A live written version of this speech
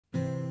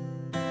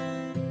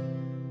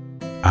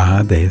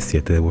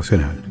AD7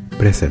 Devocional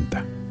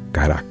presenta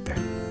Carácter,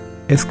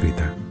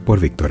 escrita por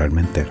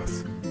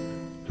Armenteros.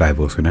 La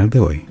devocional de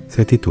hoy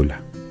se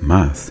titula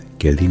Más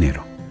que el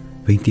dinero,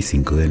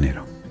 25 de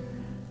enero.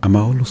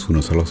 Amaos los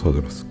unos a los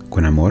otros,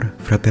 con amor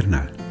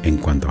fraternal, en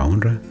cuanto a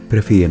honra,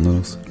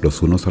 prefiriéndoos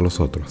los unos a los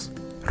otros.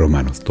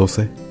 Romanos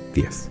 12,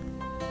 10.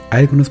 Hay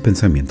algunos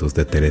pensamientos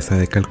de Teresa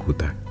de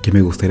Calcuta que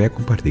me gustaría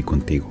compartir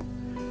contigo.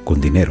 Con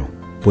dinero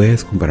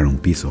puedes comprar un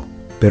piso,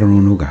 pero no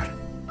un lugar.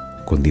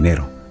 Con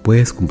dinero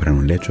puedes comprar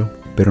un lecho,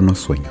 pero no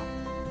sueño.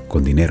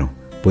 Con dinero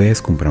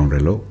puedes comprar un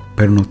reloj,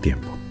 pero no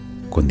tiempo.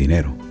 Con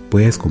dinero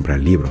puedes comprar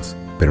libros,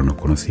 pero no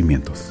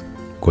conocimientos.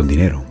 Con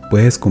dinero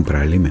puedes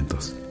comprar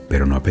alimentos,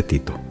 pero no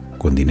apetito.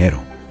 Con dinero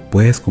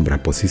puedes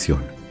comprar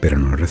posición, pero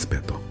no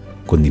respeto.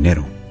 Con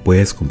dinero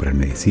puedes comprar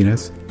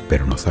medicinas,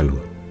 pero no salud.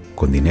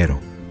 Con dinero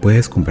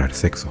puedes comprar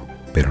sexo,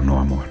 pero no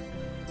amor.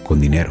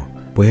 Con dinero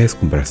puedes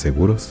comprar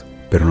seguros,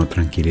 pero no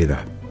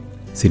tranquilidad.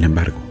 Sin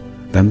embargo,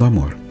 dando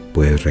amor,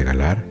 puedes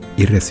regalar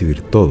y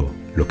recibir todo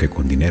lo que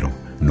con dinero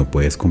no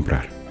puedes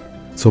comprar.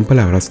 Son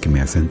palabras que me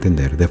hacen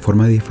entender de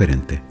forma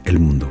diferente el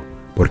mundo,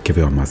 porque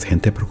veo a más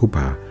gente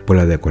preocupada por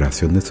la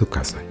decoración de su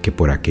casa que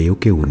por aquello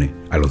que une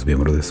a los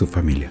miembros de su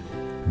familia.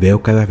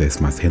 Veo cada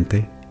vez más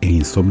gente en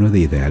insomnio de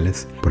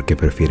ideales porque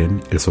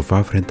prefieren el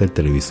sofá frente al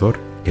televisor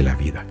que la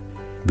vida.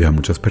 Veo a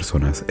muchas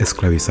personas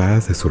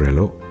esclavizadas de su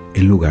reloj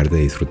en lugar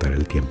de disfrutar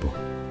el tiempo.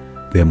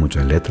 Veo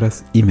muchas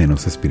letras y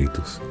menos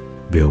espíritus.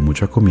 Veo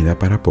mucha comida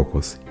para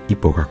pocos y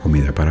poca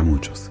comida para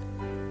muchos.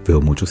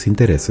 Veo muchos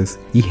intereses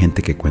y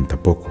gente que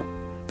cuenta poco.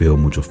 Veo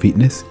mucho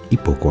fitness y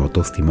poco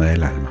autoestima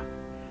del alma.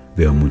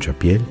 Veo mucha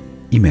piel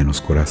y menos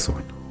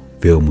corazón.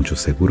 Veo muchos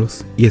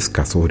seguros y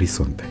escaso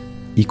horizonte.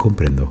 Y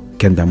comprendo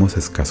que andamos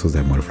escasos de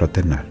amor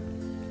fraternal.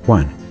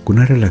 Juan, con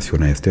una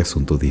relación a este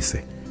asunto,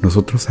 dice: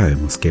 nosotros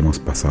sabemos que hemos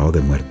pasado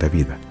de muerte a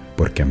vida,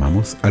 porque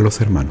amamos a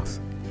los hermanos.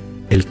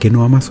 El que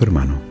no ama a su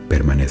hermano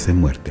permanece en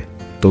muerte.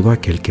 Todo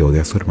aquel que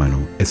odia a su hermano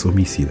es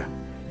homicida,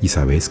 y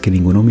sabéis que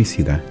ningún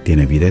homicida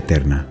tiene vida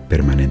eterna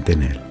permanente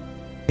en él.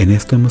 En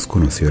esto hemos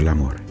conocido el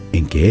amor,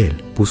 en que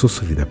Él puso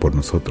su vida por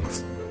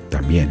nosotros.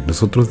 También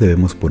nosotros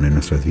debemos poner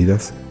nuestras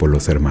vidas por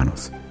los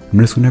hermanos.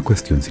 No es una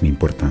cuestión sin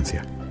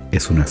importancia,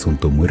 es un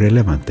asunto muy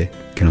relevante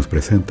que nos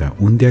presenta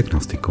un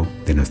diagnóstico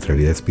de nuestra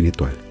vida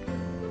espiritual.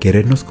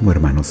 Querernos como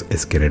hermanos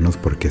es querernos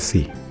porque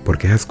sí,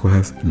 porque esas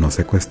cosas no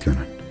se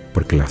cuestionan,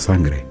 porque la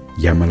sangre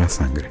llama a la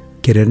sangre.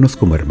 Querernos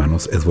como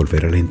hermanos es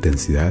volver a la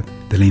intensidad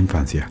de la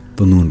infancia,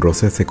 donde un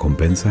roce se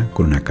compensa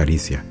con una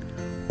caricia,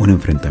 un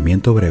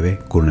enfrentamiento breve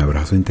con un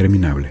abrazo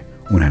interminable,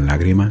 una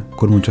lágrima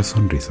con muchas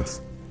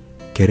sonrisas.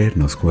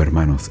 Querernos como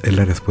hermanos es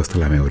la respuesta a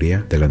la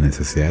mayoría de las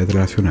necesidades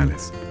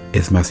relacionales.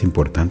 Es más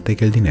importante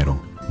que el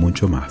dinero,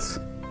 mucho más.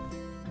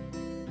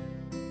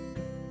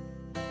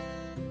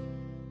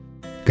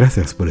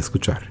 Gracias por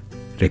escuchar.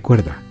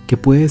 Recuerda que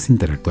puedes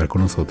interactuar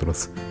con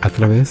nosotros a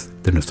través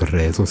de nuestras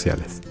redes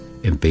sociales,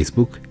 en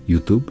Facebook,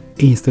 YouTube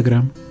e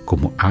Instagram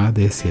como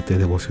AD7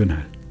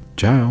 Devocional.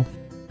 ¡Chao!